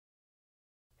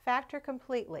Factor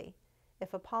completely.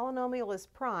 If a polynomial is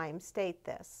prime, state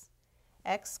this: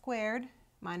 x squared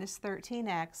minus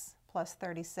 13x plus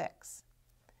 36.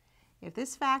 If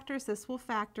this factors, this will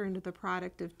factor into the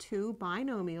product of two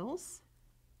binomials.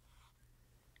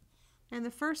 And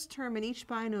the first term in each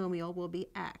binomial will be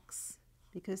x,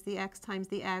 because the x times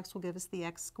the x will give us the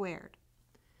x squared.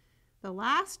 The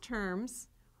last terms,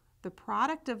 the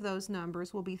product of those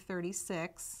numbers will be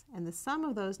 36, and the sum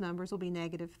of those numbers will be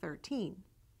negative 13.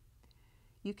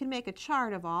 You can make a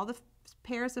chart of all the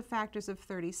pairs of factors of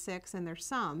 36 and their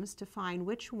sums to find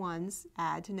which ones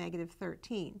add to negative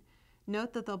 13.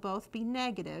 Note that they'll both be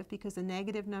negative because a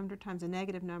negative number times a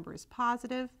negative number is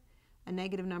positive. A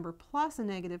negative number plus a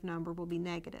negative number will be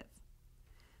negative.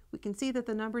 We can see that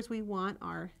the numbers we want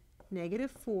are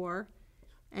negative 4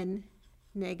 and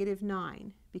negative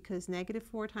 9, because negative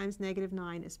 4 times negative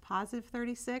 9 is positive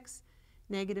 36.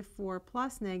 Negative 4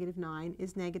 plus negative 9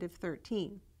 is negative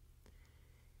 13.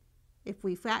 If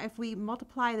we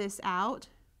multiply this out,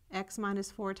 x minus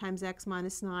 4 times x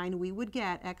minus 9, we would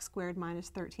get x squared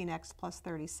minus 13x plus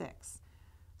 36.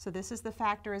 So this is the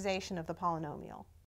factorization of the polynomial.